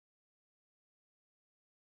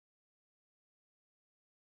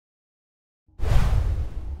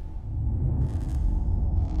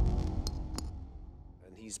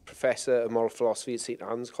He's Professor of Moral Philosophy at St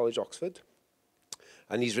Anne's College, Oxford.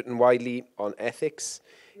 And he's written widely on ethics,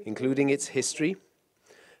 including its history,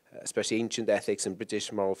 especially ancient ethics and British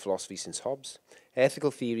moral philosophy since Hobbes,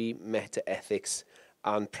 ethical theory, meta-ethics,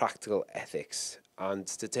 and practical ethics. And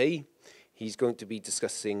today, he's going to be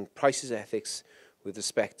discussing Price's ethics with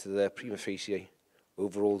respect to the prima facie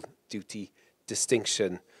overall duty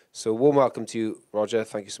distinction. So warm welcome to you, Roger.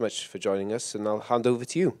 Thank you so much for joining us, and I'll hand over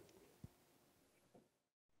to you.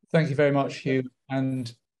 Thank you very much, Hugh,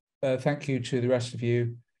 and thank you to the rest of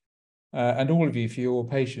you and all of you for your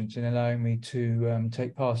patience in allowing me to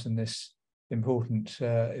take part in this important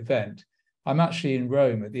event. I'm actually in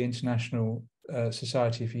Rome at the International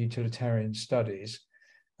Society for Utilitarian Studies,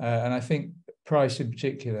 and I think Price in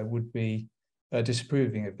particular would be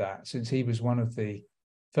disapproving of that, since he was one of the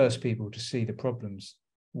first people to see the problems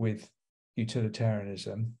with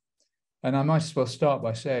utilitarianism. And I might as well start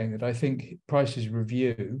by saying that I think Price's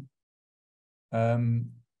review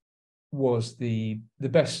was the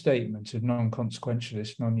best statement of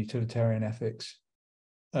non-consequentialist, non-utilitarian ethics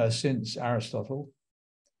since Aristotle.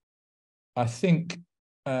 I think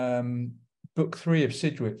Book 3 of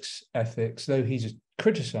Sidgwick's Ethics, though he's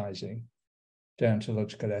criticising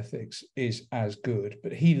deontological ethics, is as good,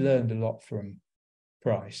 but he learned a lot from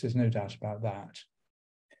Price, there's no doubt about that.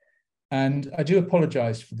 And I do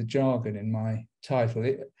apologise for the jargon in my title.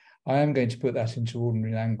 I am going to put that into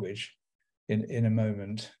ordinary language in a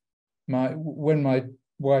moment. When my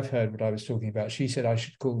wife heard what I was talking about, she said I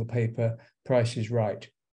should call the paper Price is Right.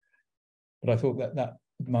 But I thought that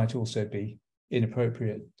might also be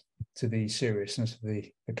inappropriate to the seriousness of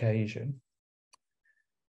the occasion.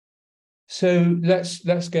 So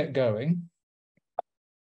let's get going,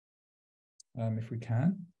 if we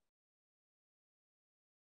can.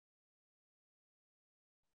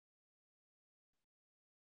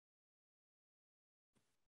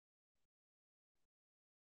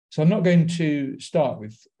 So I'm not going to start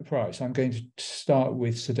with Price. I'm going to start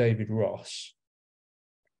with Sir David Ross,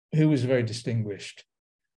 who was a very distinguished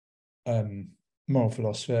moral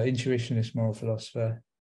philosopher, intuitionist moral philosopher,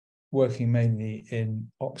 working mainly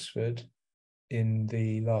in Oxford in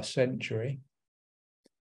the last century.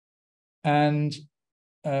 And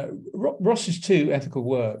Ross's two ethical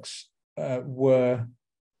works were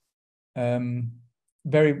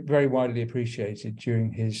very, very widely appreciated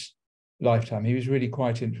during his lifetime. He was really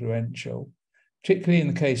quite influential, particularly in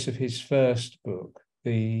the case of his first book,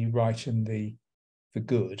 The Right and the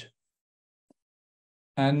Good.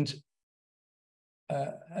 And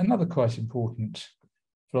another quite important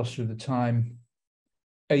philosopher of the time,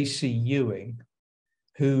 A.C. Ewing,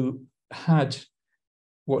 who had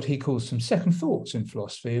what he calls some second thoughts in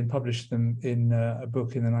philosophy and published them in a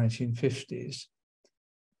book in the 1950s,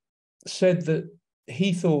 said that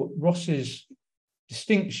he thought Ross's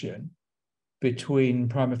distinction between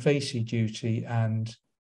prima facie duty and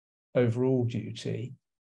overall duty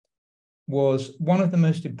was one of the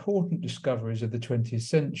most important discoveries of the 20th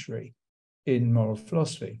century in moral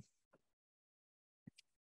philosophy.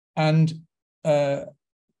 And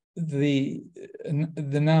the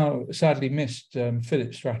now sadly missed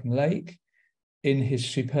Philip Stratton Lake, in his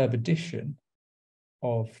superb edition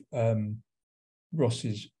of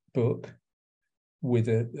Ross's book with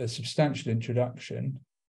a substantial introduction,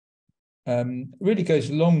 really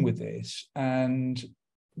goes along with this. And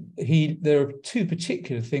there are two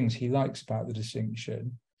particular things he likes about the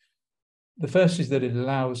distinction. The first is that it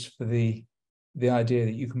allows for the idea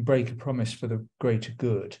that you can break a promise for the greater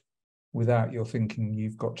good without your thinking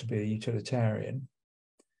you've got to be a utilitarian.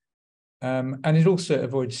 And it also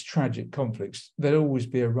avoids tragic conflicts. There'll always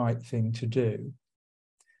be a right thing to do.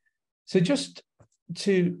 So just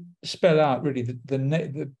to spell out really the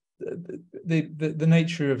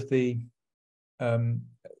nature of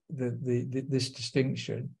this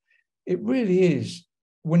distinction, it really is,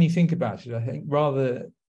 when you think about it, I think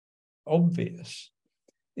rather obvious.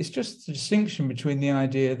 It's just the distinction between the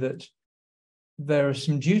idea that there are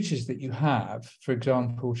some duties that you have, for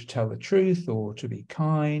example, to tell the truth or to be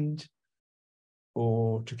kind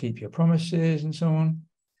or to keep your promises and so on.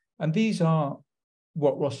 And these are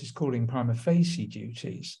what Ross is calling prima facie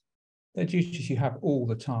duties. They're duties you have all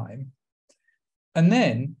the time. And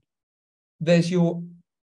then there's your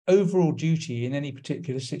overall duty in any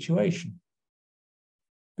particular situation.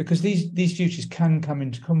 Because these duties can come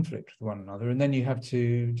into conflict with one another, and then you have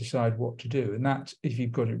to decide what to do. And that, if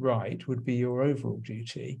you've got it right, would be your overall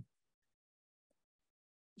duty.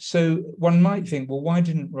 So one might think, well, why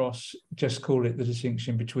didn't Ross just call it the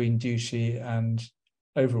distinction between duty and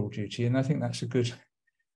overall duty? And I think that's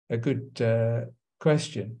a good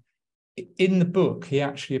question. in the book, he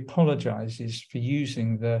actually apologises for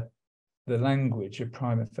using the language of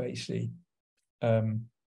prima facie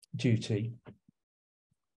duty,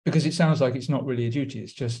 because it sounds like it's not really a duty.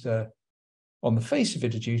 It's just on the face of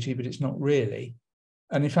it a duty, but it's not really.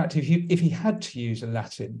 And in fact, if he had to use a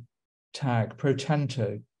Latin tag, pro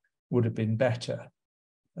tanto would have been better,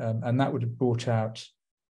 and that would have brought out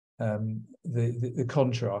the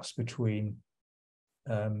contrast between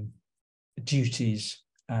duties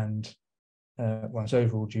and one's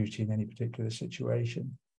overall duty in any particular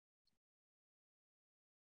situation.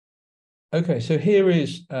 Okay, so here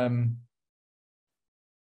is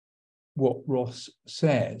what Ross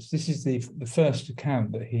says. This is the first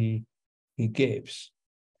account that he gives.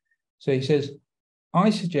 So he says, I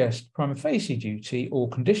suggest prima facie duty or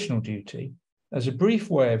conditional duty as a brief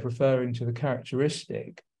way of referring to the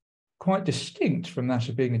characteristic quite distinct from that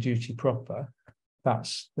of being a duty proper.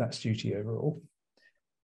 That's duty overall.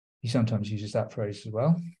 He sometimes uses that phrase as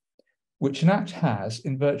well, which an act has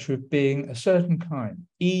in virtue of being a certain kind,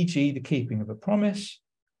 e.g. the keeping of a promise,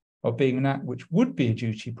 or being an act which would be a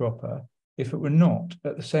duty proper if it were not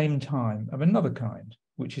at the same time of another kind,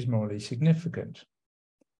 which is morally significant.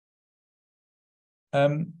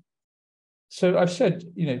 So I've said,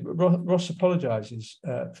 Ross apologises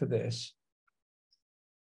for this,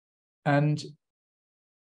 and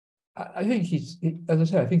I think as I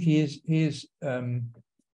say, I think he is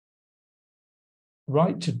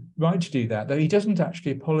right to do that, though he doesn't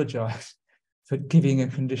actually apologise for giving a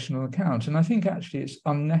conditional account. And I think actually it's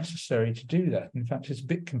unnecessary to do that. In fact, it's a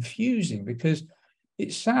bit confusing because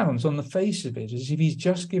it sounds on the face of it as if he's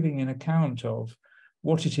just giving an account of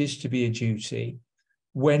what it is to be a duty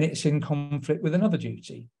when it's in conflict with another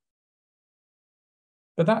duty.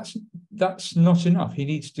 But that's not enough. He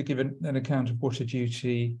needs to give an account of what a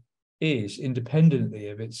duty is independently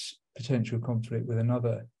of its potential conflict with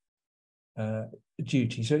another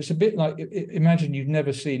duty. So it's a bit like, imagine you've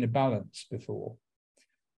never seen a balance before.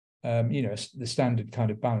 The standard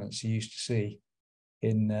kind of balance you used to see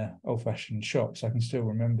in old-fashioned shops. I can still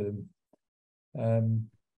remember them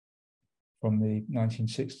from the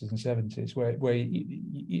 1960s and 70s, where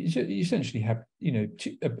you essentially have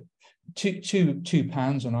two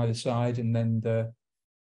pans on either side, and then the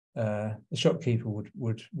shopkeeper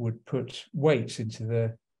would put weights into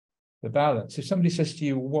the balance. If somebody says to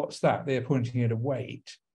you, what's that? They're pointing at a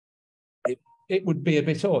weight. It would be a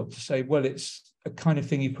bit odd to say, well, it's a kind of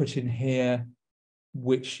thing you put in here,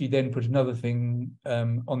 which you then put another thing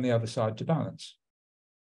on the other side to balance.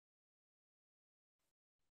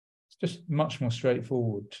 It's just much more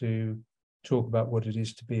straightforward to talk about what it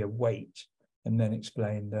is to be a weight and then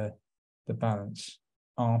explain the balance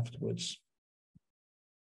afterwards.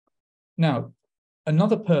 Now,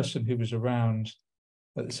 another person who was around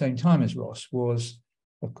at the same time as Ross was,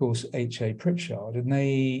 of course, H.A. Pritchard, and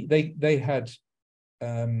they had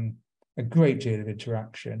a great deal of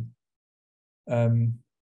interaction,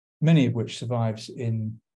 many of which survives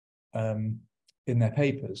in their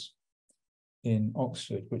papers in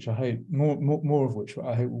Oxford, which I hope more of which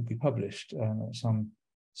I hope will be published at some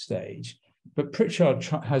stage. But Pritchard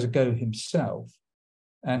has a go himself,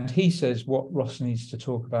 and he says what Ross needs to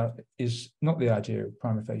talk about is not the idea of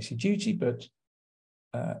prima facie duty, but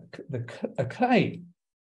a claim.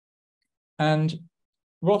 And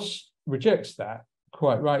Ross rejects that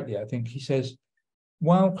quite rightly. I think he says,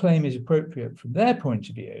 while claim is appropriate from their point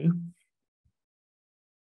of view,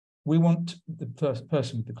 we want the first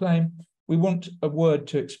person with the claim, we want a word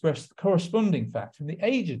to express the corresponding fact from the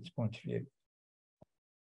agent's point of view.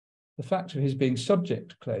 The fact of his being subject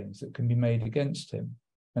to claims that can be made against him,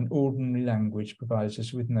 and ordinary language provides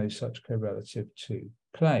us with no such correlative to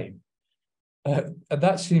claim.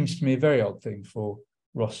 That seems to me a very odd thing for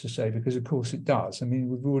Ross to say, because of course it does. I mean,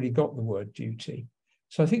 we've already got the word duty.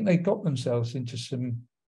 So I think they got themselves into some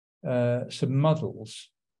muddles,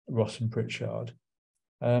 Ross and Pritchard.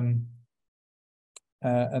 And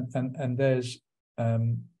there's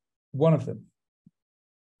one of them.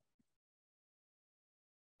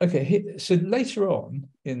 Okay, so later on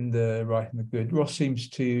in the Right and the Good, Ross seems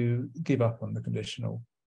to give up on the conditional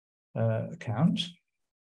account.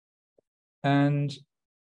 And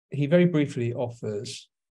he very briefly offers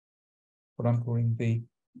what I'm calling the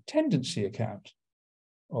tendency account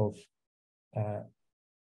of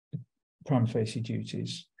prima facie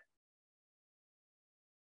duties.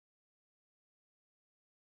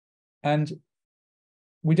 And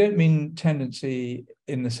we don't mean tendency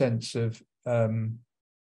in the sense of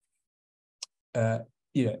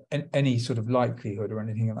any sort of likelihood or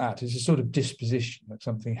anything like that. It's a sort of disposition that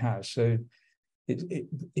something has. So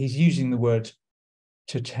he's using the word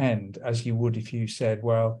to tend as you would if you said,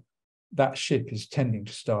 well, that ship is tending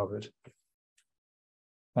to starboard.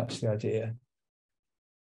 That's the idea.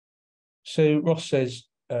 So Ross says,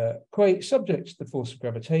 quite subject to the force of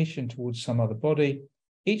gravitation towards some other body,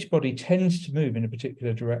 each body tends to move in a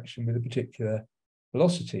particular direction with a particular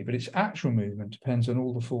velocity, but its actual movement depends on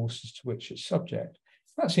all the forces to which it's subject.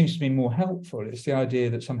 That seems to be more helpful. It's the idea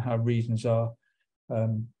that somehow reasons have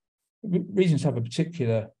a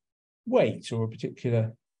particular weight or a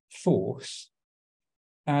particular force,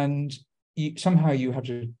 and somehow you have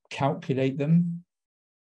to calculate them.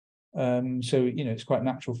 So, you know, it's quite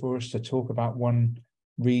natural for us to talk about one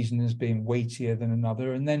reason as being weightier than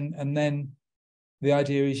another, and then the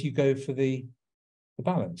idea is you go for the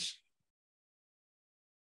balance.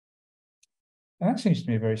 And that seems to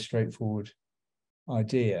me a very straightforward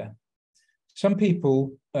idea. Some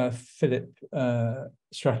people, Philip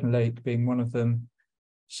Stratton Lake being one of them,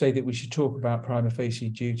 say that we should talk about prima facie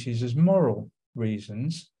duties as moral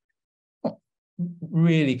reasons. Not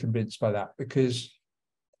really convinced by that, because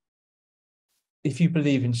if you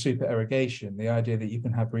believe in supererogation, the idea that you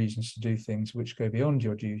can have reasons to do things which go beyond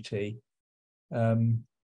your duty,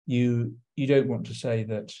 you don't want to say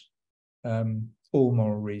that all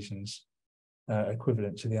moral reasons are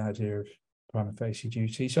equivalent to the idea of prima facie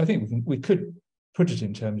duty. So I think we could put it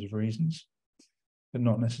in terms of reasons, but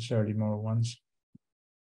not necessarily moral ones.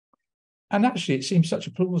 And actually, it seems such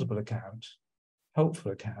a plausible account,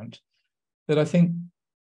 helpful account, that I think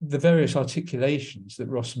the various articulations that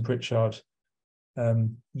Ross and Pritchard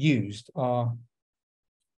used are,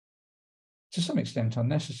 to some extent,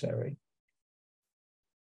 unnecessary.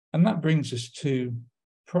 And that brings us to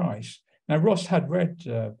Price. Now, Ross had read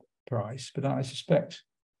Price, but I suspect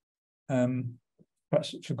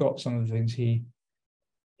perhaps forgot some of the things he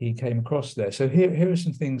came across there. So here are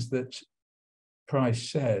some things that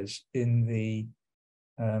Price says in the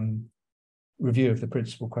review of the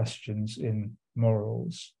principal questions in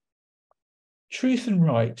morals. Truth and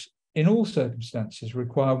right in all circumstances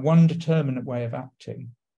require one determinate way of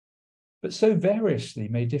acting, but so variously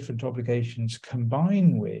may different obligations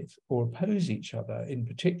combine with or oppose each other in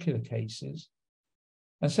particular cases,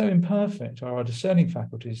 and so imperfect are our discerning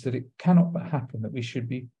faculties that it cannot but happen that we should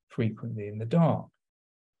be frequently in the dark.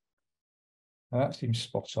 Now that seems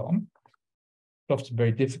spot on. It's often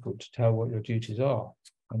very difficult to tell what your duties are,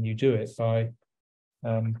 and you do it by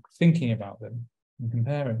thinking about them and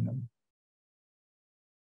comparing them.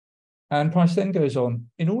 And Price then goes on,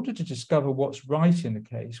 in order to discover what's right in the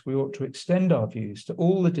case, we ought to extend our views to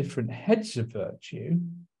all the different heads of virtue,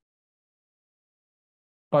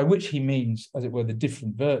 by which he means, as it were, the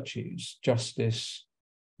different virtues, justice,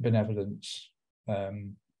 benevolence,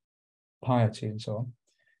 piety, and so on,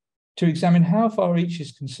 to examine how far each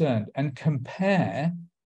is concerned and compare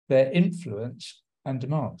their influence and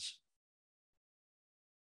demands.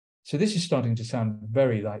 So this is starting to sound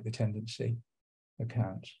very like the tendency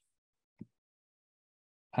account.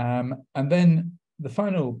 And then the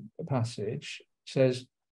final passage says,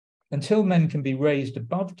 until men can be raised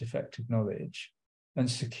above defective knowledge and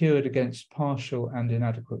secured against partial and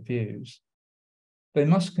inadequate views, they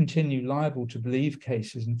must continue liable to believe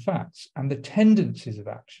cases and facts and the tendencies of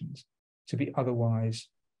actions to be otherwise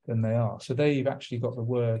than they are. So there you've actually got the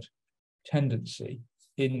word tendency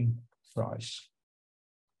in Price.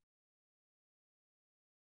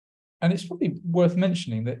 And it's probably worth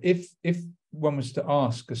mentioning that if one was to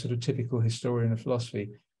ask a sort of typical historian of philosophy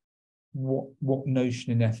what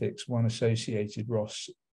notion in ethics one associated Ross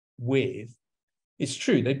with, it's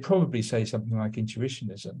true, they'd probably say something like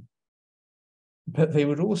intuitionism. But they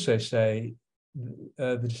would also say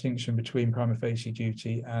the distinction between prima facie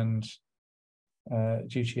duty and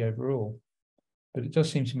duty overall. But it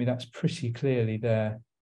does seem to me that's pretty clearly there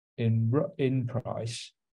in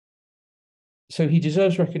Price. So he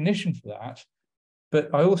deserves recognition for that. But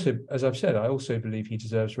I also, as I've said, I also believe he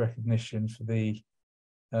deserves recognition for the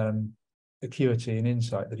acuity and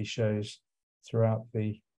insight that he shows throughout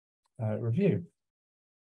the review.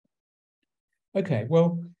 Okay,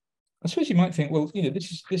 well, I suppose you might think, well, you know,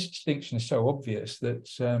 this distinction is so obvious that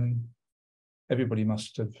everybody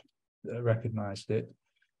must have recognised it,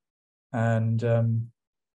 and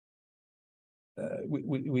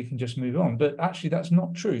we can just move on. But actually, that's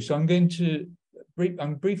not true. So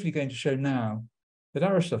I'm briefly going to show now that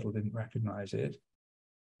Aristotle didn't recognise it,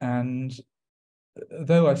 and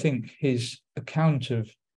though I think his account of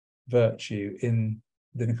virtue in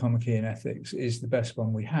the Nicomachean Ethics is the best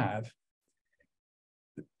one we have,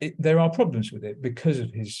 there are problems with it because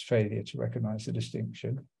of his failure to recognise the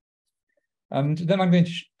distinction. And then I'm going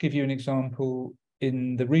to give you an example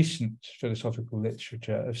in the recent philosophical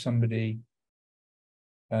literature of somebody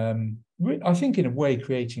I think in a way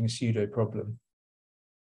creating a pseudo problem,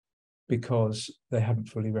 because they haven't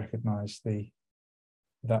fully recognised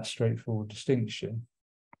that straightforward distinction.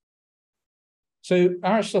 So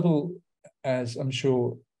Aristotle, as I'm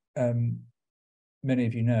sure many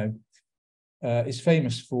of you know, is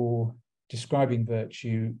famous for describing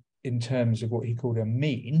virtue in terms of what he called a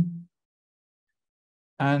mean.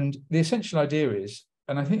 And the essential idea is,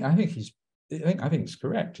 and I think it's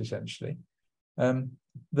correct essentially,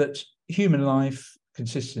 that human life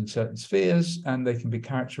consists in certain spheres, and they can be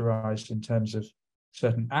characterized in terms of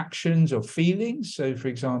certain actions or feelings. So, for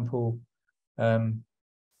example, how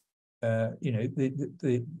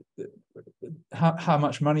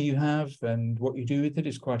much money you have and what you do with it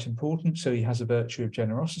is quite important. So he has a virtue of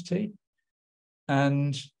generosity,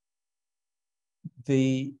 and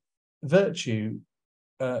the virtue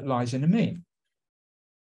lies in a mean.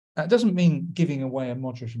 That doesn't mean giving away a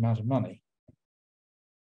moderate amount of money.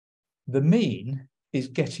 The mean is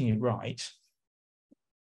getting it right,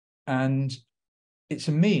 and it's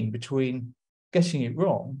a mean between getting it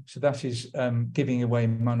wrong, so that is giving away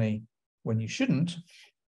money when you shouldn't,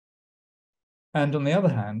 and on the other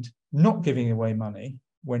hand, not giving away money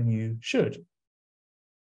when you should.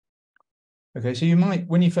 Okay, so you might,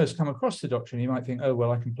 when you first come across the doctrine, you might think, oh,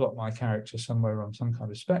 well, I can plot my character somewhere on some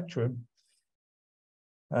kind of spectrum,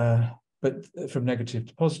 but from negative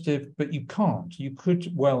to positive, but you can't. You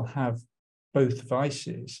could well have both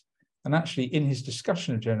vices. And actually, in his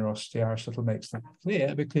discussion of generosity, Aristotle makes that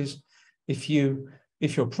clear, because if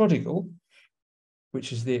you're prodigal,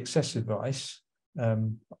 which is the excessive vice,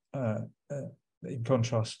 in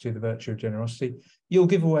contrast to the virtue of generosity, you'll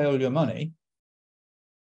give away all your money,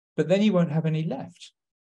 but then you won't have any left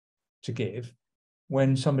to give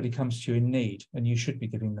when somebody comes to you in need, and you should be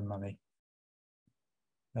giving them money.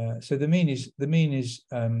 So the mean is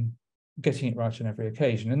getting it right on every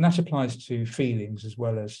occasion, and that applies to feelings as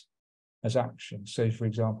well as actions. So, for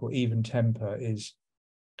example, even temper is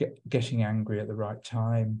getting angry at the right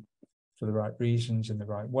time, for the right reasons, in the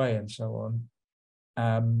right way, and so on.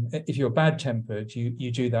 If you're bad-tempered,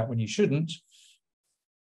 you do that when you shouldn't.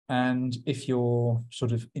 And if you're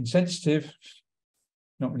sort of insensitive,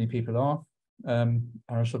 not many people are,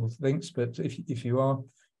 Aristotle thinks, but if you are,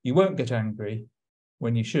 you won't get angry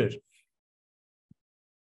when you should.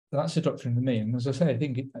 That's the doctrine of the mean. And as I say, I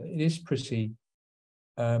think it is pretty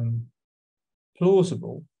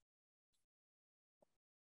plausible.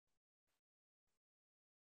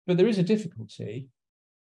 But there is a difficulty.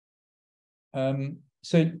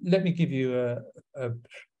 So let me give you a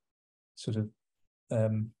sort of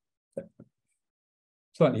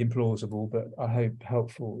slightly implausible, but I hope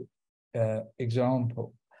helpful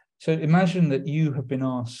example. So imagine that you have been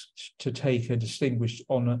asked to take a distinguished,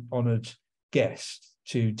 honoured guest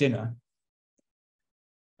to dinner,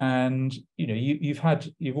 and you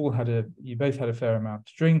both had a fair amount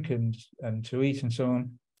to drink and to eat and so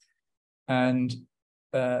on, and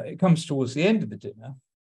it comes towards the end of the dinner,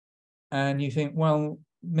 and you think, well,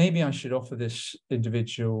 maybe I should offer this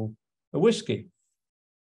individual a whiskey.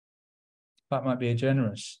 That might be a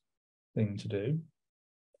generous thing to do.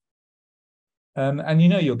 And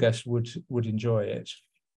your guest would enjoy it,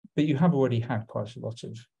 but you have already had quite a lot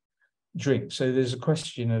of drink. So there's a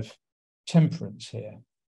question of temperance here.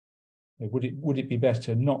 Would it be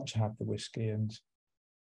better not to have the whiskey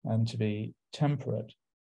and to be temperate?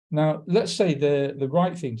 Now, let's say the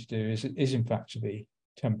right thing to do is in fact to be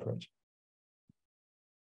temperate.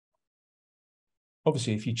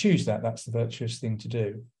 Obviously, if you choose that, that's the virtuous thing to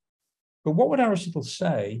do. But what would Aristotle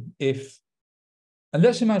say if, and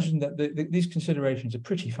let's imagine that these considerations are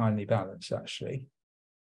pretty finely balanced, actually.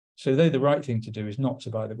 So though the right thing to do is not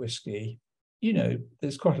to buy the whiskey,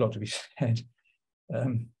 there's quite a lot to be said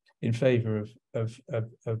in favour of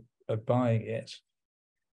buying it.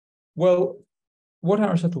 Well, what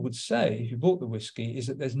Aristotle would say if you bought the whiskey is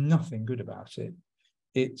that there's nothing good about it.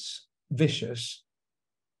 It's vicious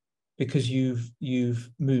because you've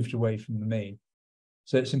moved away from the mean.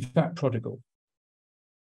 So it's in fact prodigal.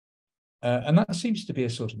 And that seems to be a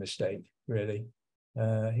sort of mistake, really.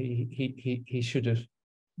 He should have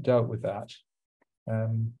dealt with that.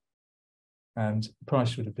 And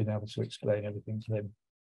Price would have been able to explain everything to him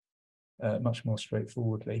much more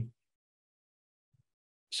straightforwardly.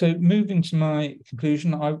 So moving to my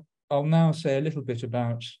conclusion, I'll now say a little bit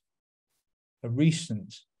about a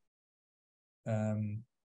recent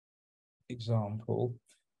example.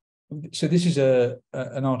 So this is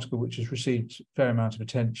an article which has received a fair amount of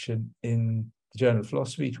attention in the Journal of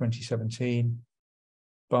Philosophy 2017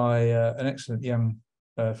 by an excellent young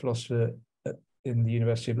philosopher in the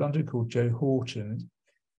University of London called Joe Horton,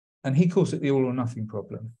 and he calls it the all or nothing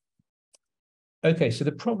problem. Okay, so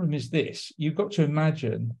the problem is this. You've got to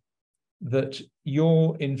imagine that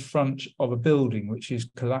you're in front of a building which is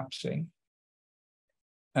collapsing,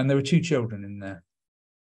 and there are 2 children in there.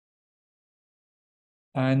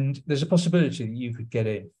 And there's a possibility that you could get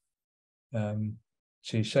in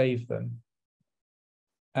to save them.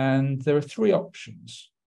 And there are 3 options.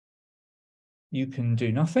 You can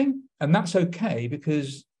do nothing, and that's okay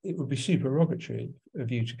because it would be supererogatory of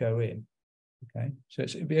you to go in. Okay, so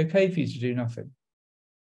it'd be okay for you to do nothing.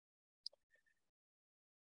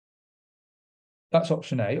 That's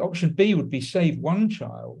option A. Option B would be save 1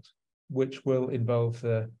 child, which will involve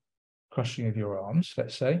the crushing of your arms,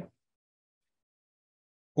 let's say.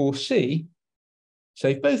 Or C,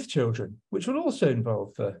 save both children, which will also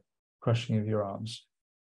involve the crushing of your arms.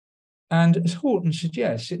 And as Horton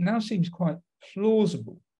suggests, it now seems quite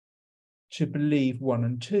plausible to believe 1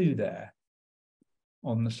 and 2 there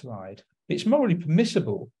on the slide. It's morally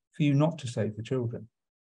permissible for you not to save the children.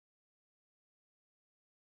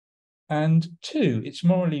 And 2, it's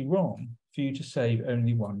morally wrong for you to save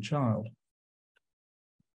only 1 child.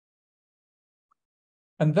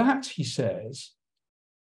 And that, he says,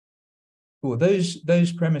 well,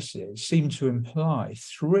 those premises seem to imply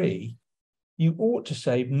 3, you ought to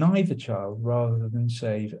save neither child rather than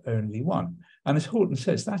save only 1. And as Horton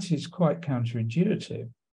says, that is quite counterintuitive.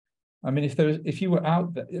 I mean, if you were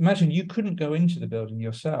out there, imagine you couldn't go into the building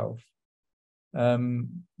yourself,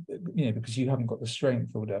 because you haven't got the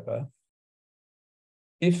strength or whatever.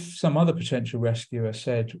 If some other potential rescuer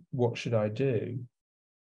said, "What should I do?"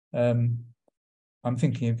 I'm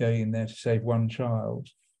thinking of going in there to save 1 child.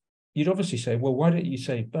 You'd obviously say, "Well, why don't you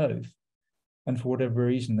save both?" And for whatever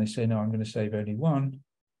reason, they say, "No, I'm going to save only 1."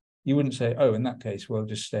 You wouldn't say, "Oh, in that case, well,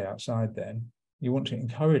 just stay outside then." You want to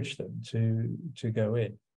encourage them to go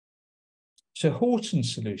in. So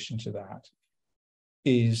Horton's solution to that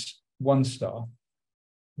is 1 star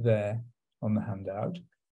there on the handout.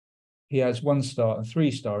 He has 1 star and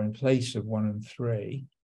 3 star in place of 1 and 3.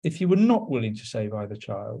 If you were not willing to save either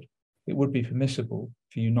child, it would be permissible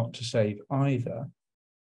for you not to save either.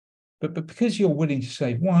 But because you're willing to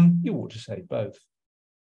save 1, you ought to save both.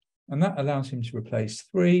 And that allows him to replace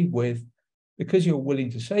 3 with, because you're willing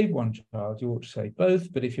to save 1 child, you ought to save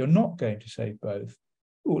both. But if you're not going to save both,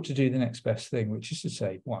 you ought to do the next best thing, which is to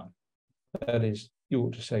save 1. That is, you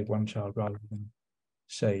ought to save 1 child rather than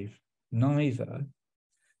save neither.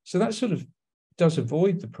 So that sort of does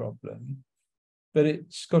avoid the problem, but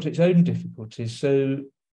it's got its own difficulties. So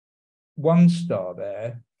 1 star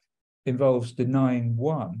there involves denying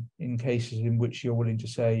 1 in cases in which you're willing to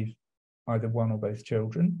save either 1 or both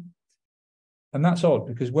children. And that's odd,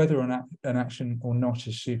 because whether an action or not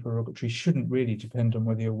is supererogatory shouldn't really depend on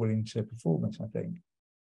whether you're willing to perform it, I think.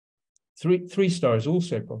 3 star is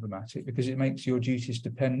also problematic because it makes your duties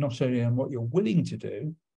depend not only on what you're willing to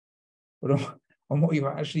do, but on what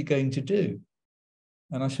you're actually going to do.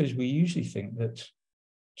 And I suppose we usually think that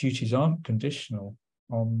duties aren't conditional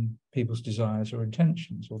on people's desires or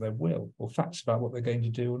intentions or their will or facts about what they're going to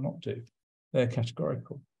do or not do. They're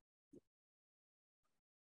categorical.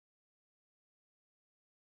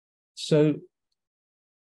 So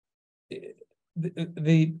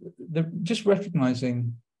just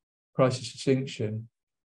recognizing crisis extinction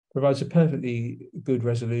provides a perfectly good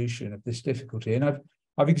resolution of this difficulty. And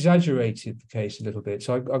I've exaggerated the case a little bit.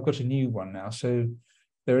 So I've got a new one now. So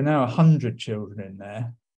there are now 100 children in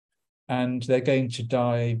there, and they're going to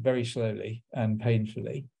die very slowly and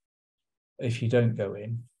painfully if you don't go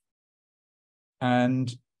in.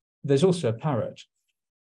 And there's also a parrot.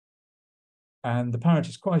 And the parrot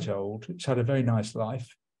is quite old. It's had a very nice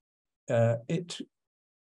life. It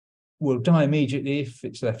will die immediately if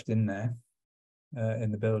it's left in there,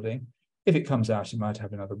 in the building. If it comes out, it might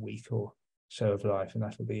have another week or so of life, and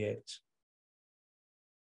that'll be it.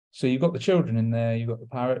 So you've got the children in there, you've got the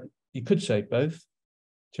parrot. You could save both,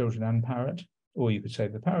 children and parrot, or you could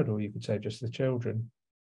save the parrot, or you could save just the children.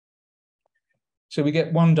 So we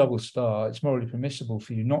get 1 double star. It's morally permissible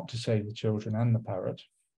for you not to save the children and the parrot.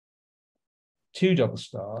 2 double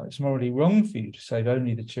star. It's morally wrong for you to save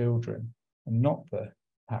only the children and not the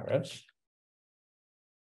parrot.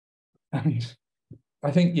 And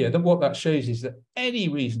I think, yeah, what that shows is that any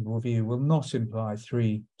reasonable view will not imply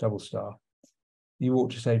 3 double star. You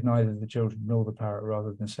ought to save neither the children nor the parrot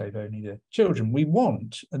rather than save only the children. We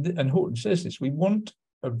want, and Horton says this, we want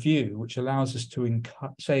a view which allows us to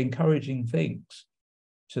say encouraging things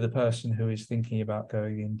to the person who is thinking about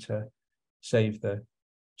going in to save the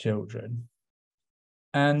children.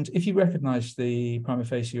 And if you recognize the prima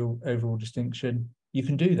facie overall distinction, you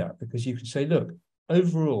can do that, because you can say, look,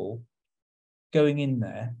 overall, going in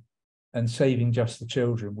there and saving just the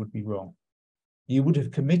children would be wrong. you would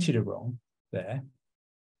have committed a wrong there.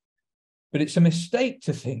 But it's a mistake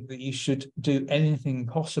to think that you should do anything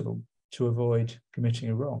possible to avoid committing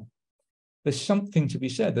a wrong. There's something to be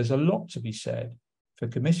said. There's a lot to be said for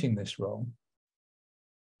committing this wrong.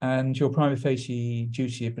 And your prima facie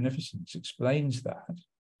duty of beneficence explains that.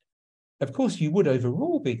 Of course, you would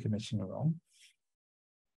overall be committing a wrong,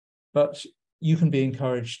 but you can be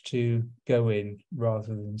encouraged to go in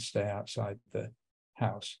rather than stay outside the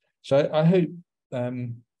house. So I hope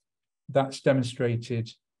that's demonstrated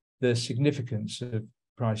the significance of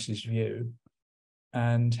Price's view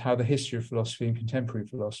and how the history of philosophy and contemporary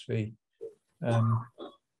philosophy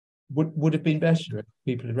would have been better if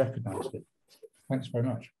people had recognised it. Thanks very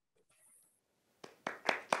much.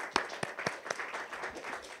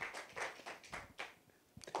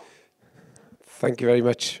 Thank you very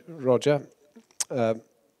much, Roger.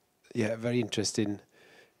 Yeah, very interesting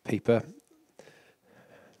paper.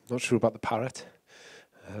 Not sure about the parrot,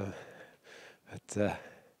 but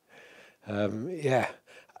yeah.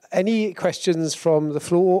 Any questions from the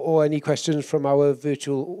floor or any questions from our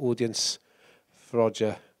virtual audience for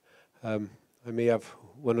Roger? I may have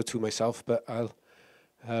one or two myself, but I'll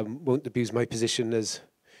won't abuse my position as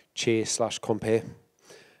chair/compare.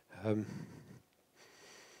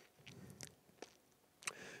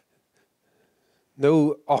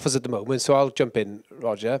 No offers at the moment, so I'll jump in,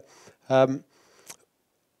 Roger. Quite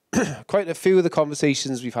a few of the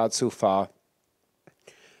conversations we've had so far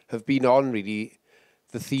have been on really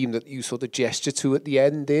the theme that you sort of gesture to at the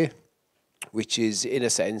end there, which is in a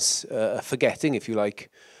sense a forgetting, if you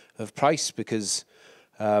like, of Price, because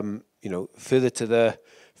you know, further to the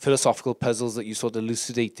philosophical puzzles that you sort of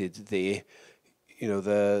elucidated there, you know,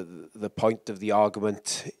 the point of the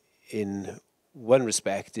argument in one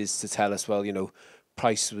respect is to tell us, well, you know,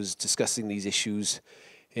 Price was discussing these issues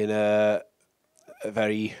in a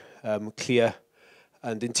very clear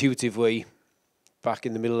and intuitive way back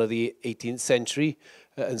in the middle of the 18th century.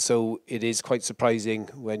 And so it is quite surprising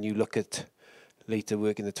when you look at later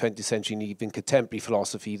work in the 20th century and even contemporary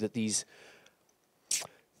philosophy that these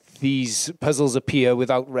puzzles appear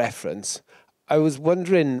without reference. I was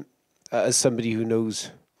wondering, as somebody who knows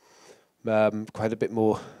quite a bit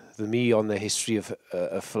more than me on the history of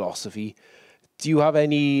philosophy, do you have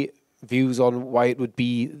any views on why it would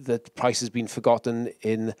be that Price has been forgotten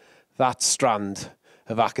in that strand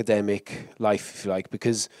of academic life, if you like?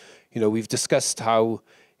 Because, you know, we've discussed how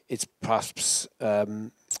it's perhaps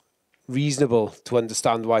reasonable to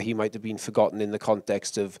understand why he might have been forgotten in the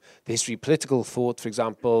context of the history of political thought, for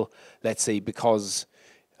example, let's say because,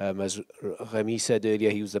 as Remy said earlier,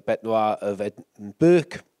 he was the bête noire of Edmund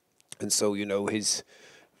Burke, and so, you know, his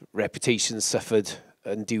reputation suffered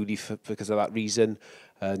unduly because of that reason.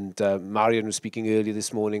 And Marion was speaking earlier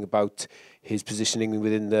this morning about his positioning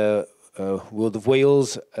within the world of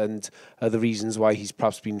Wales and other reasons why he's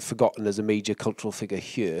perhaps been forgotten as a major cultural figure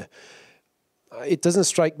here. It doesn't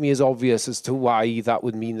strike me as obvious as to why that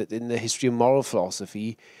would mean that in the history of moral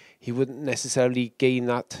philosophy, he wouldn't necessarily gain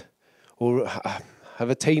that or have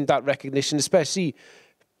attained that recognition, especially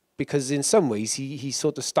because in some ways he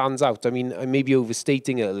sort of stands out. I mean, I may be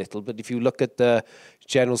overstating it a little, but if you look at the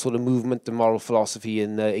general sort of movement of moral philosophy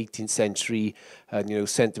in the 18th century and, you know,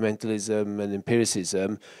 sentimentalism and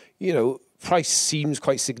empiricism, you know, Price seems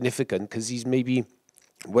quite significant because he's maybe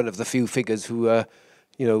one of the few figures who,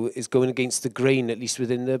 you know, is going against the grain, at least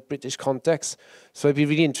within the British context. So I'd be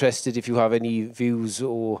really interested if you have any views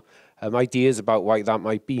or ideas about why that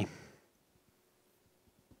might be.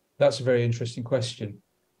 That's a very interesting question.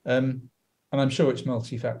 And I'm sure it's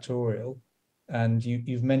multifactorial. And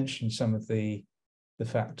you've mentioned some of the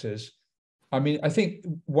factors. I mean, I think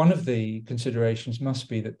one of the considerations must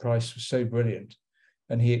be that Price was so brilliant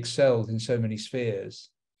and he excelled in so many spheres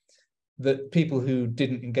that people who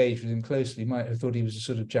didn't engage with him closely might have thought he was a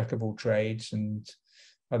sort of jack of all trades and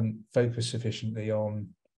hadn't focused sufficiently on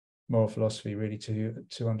moral philosophy really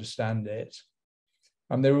to understand it.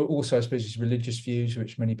 And there were also, I suppose, his religious views,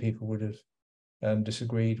 which many people would have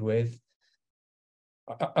disagreed with.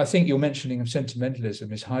 I think your mentioning of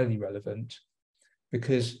sentimentalism is highly relevant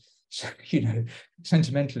because, you know,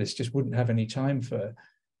 sentimentalists just wouldn't have any time for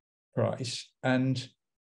Price. And,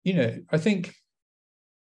 you know,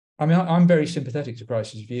 I mean, I'm very sympathetic to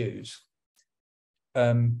Price's views,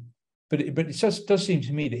 but it does seem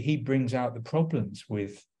to me that he brings out the problems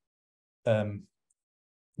with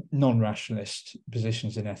non-rationalist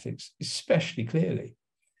positions in ethics, especially clearly.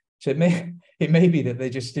 So it may be that they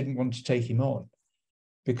just didn't want to take him on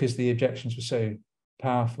because the objections were so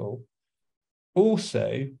powerful.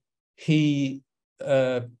 Also, he,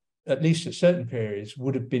 at least at certain periods,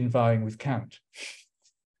 would have been vying with Kant.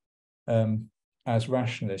 as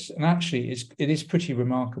rationalists. And actually, it is pretty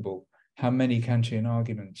remarkable how many Kantian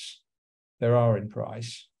arguments there are in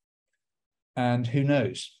Price. And who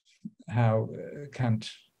knows how Kant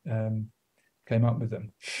came up with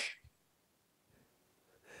them.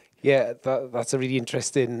 Yeah, that's a really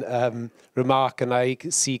interesting remark, and I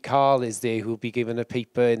see Carl is there who'll be giving a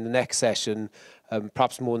paper in the next session,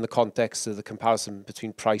 perhaps more in the context of the comparison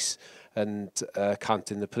between Price and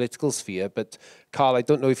Kant in the political sphere. But Carl, I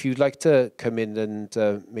don't know if you'd like to come in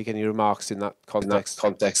and make any remarks in that context.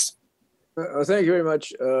 Thank you very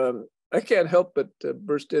much. I can't help but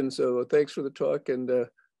burst in, so thanks for the talk. And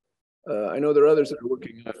I know there are others that are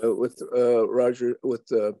working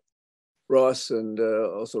with Ross and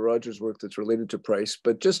also Roger's work that's related to Price.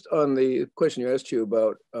 But just on the question you asked you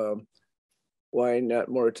about why not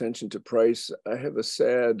more attention to Price, I have a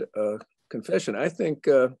sad confession. I think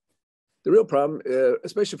the real problem,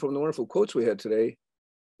 especially from the wonderful quotes we had today,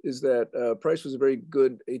 is that Price was a very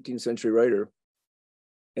good 18th century writer.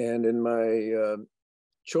 And in my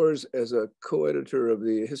chores as a co-editor of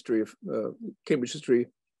the history of Cambridge history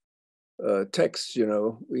texts, you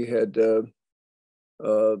know, we had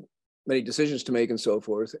many decisions to make and so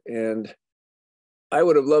forth. And I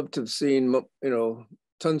would have loved to have seen, you know,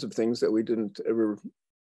 tons of things that we didn't ever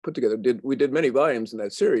put together. We did many volumes in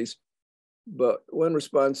that series, but one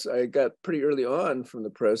response I got pretty early on from the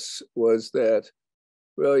press was that,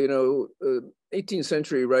 well, you know, 18th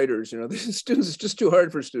century writers, you know, these students, it's just too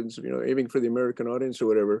hard for students, you know, aiming for the American audience or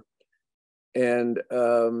whatever. And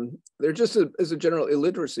they're just as a general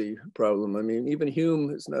illiteracy problem. I mean, even Hume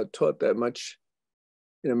is not taught that much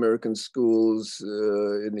in American schools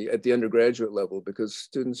at the undergraduate level, because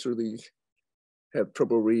students really have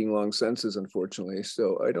trouble reading long sentences, unfortunately.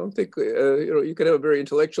 So I don't think, you know, you could have a very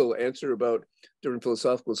intellectual answer about different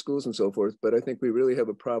philosophical schools and so forth, but I think we really have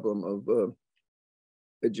a problem of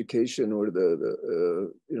education, or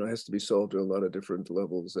you know, has to be solved at a lot of different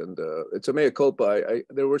levels. And it's a mea culpa.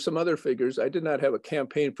 There were some other figures. I did not have a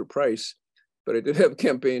campaign for Price, but I did have a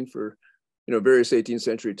campaign for, you know, various 18th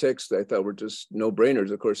century texts that I thought were just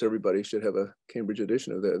no-brainers. Of course, everybody should have a Cambridge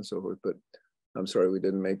edition of that and so forth, but I'm sorry we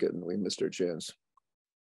didn't make it and we missed our chance.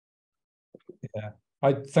 Yeah,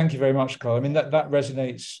 I thank you very much, Carl. I mean, that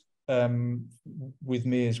resonates with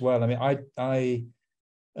me as well. I mean, I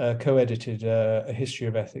co-edited a history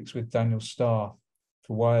of ethics with Daniel Starr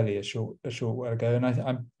for Wiley a short while ago, and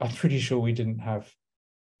I'm pretty sure we didn't have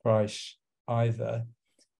Price either.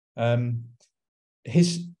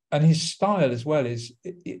 His style as well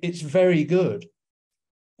it's very good,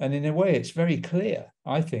 and in a way it's very clear,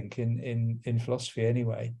 I think, in philosophy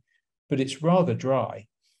anyway, but it's rather dry.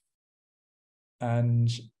 And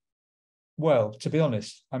well, to be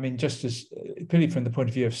honest, I mean, just as purely from the point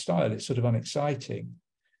of view of style, it's sort of unexciting.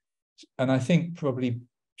 And I think probably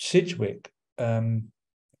Sidgwick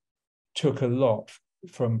took a lot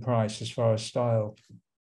from Price as far as style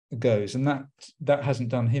goes, and that hasn't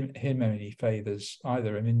done him any favours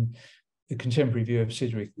either. I mean, the contemporary view of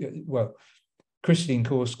Sidgwick, well, Christine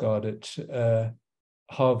Korsgaard at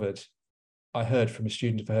Harvard, I heard from a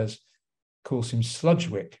student of hers, calls him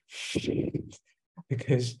Sludgewick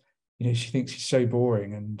because, you know, she thinks he's so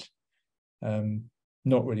boring and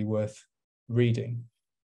not really worth reading,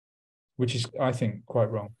 which is, I think, quite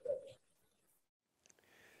wrong.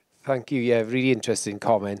 Thank you. Yeah, really interesting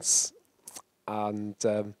comments. And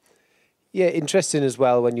yeah, interesting as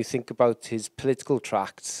well when you think about his political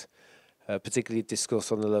tracts, particularly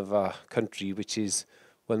Discourse on the Love of Our Country, which is,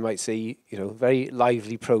 one might say, you know, very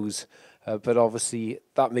lively prose, but obviously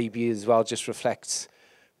that maybe as well just reflects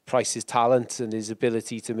Price's talent and his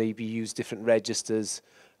ability to maybe use different registers,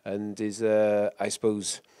 and is, I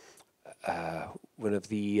suppose, one of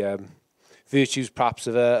the virtues perhaps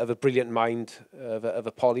of a brilliant mind, of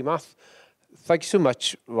a polymath. Thank you so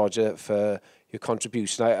much, Roger, for your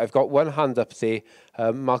contribution. I've got one hand up there.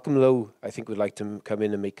 Malcolm Lowe, I think, would like to come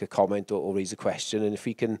in and make a comment or raise a question. And if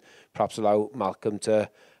we can perhaps allow Malcolm to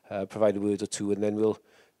provide a word or two, and then we'll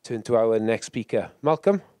turn to our next speaker.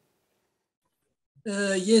 Malcolm?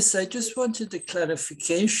 Yes, I just wanted a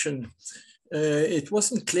clarification. It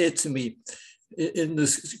wasn't clear to me in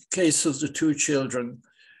the case of the two children.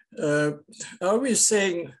 Are we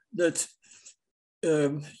saying that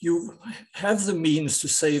you have the means to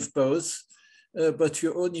save both, but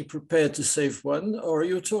you're only prepared to save one? Or are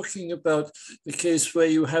you talking about the case where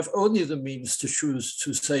you have only the means to choose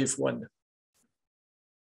to save one?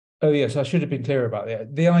 Oh yes, I should have been clear about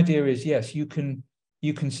that. The idea is, yes, you can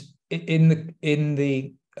in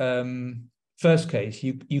the first case,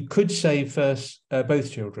 you could save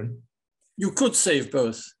both children. You could save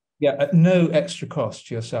both. Yeah, at no extra cost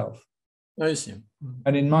to yourself. I see.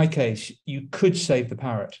 And in my case, you could save the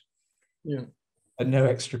parrot. Yeah. At no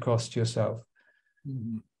extra cost to yourself.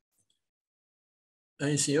 Mm-hmm.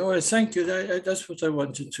 I see. Oh, thank you. That's what I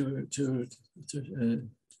wanted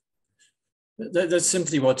that's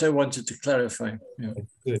simply what I wanted to clarify. Yeah.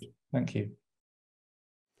 Good. Thank you.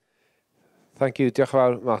 Thank you, diolch yn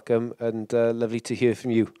fawr, Malcolm, and lovely to hear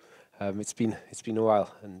from you. It's been a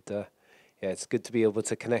while, and yeah, it's good to be able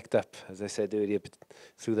to connect up, as I said earlier,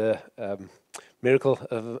 through the miracle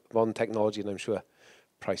of modern technology, and I'm sure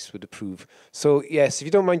Price would approve. So yes, if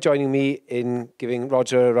you don't mind joining me in giving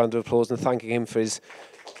Roger a round of applause and thanking him for his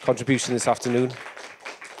contribution this afternoon.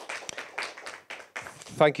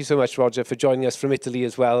 Thank you so much, Roger, for joining us from Italy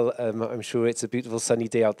as well. I'm sure it's a beautiful sunny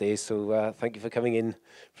day out there, so thank you for coming in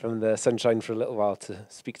from the sunshine for a little while to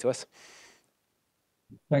speak to us.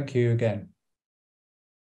 Thank you again.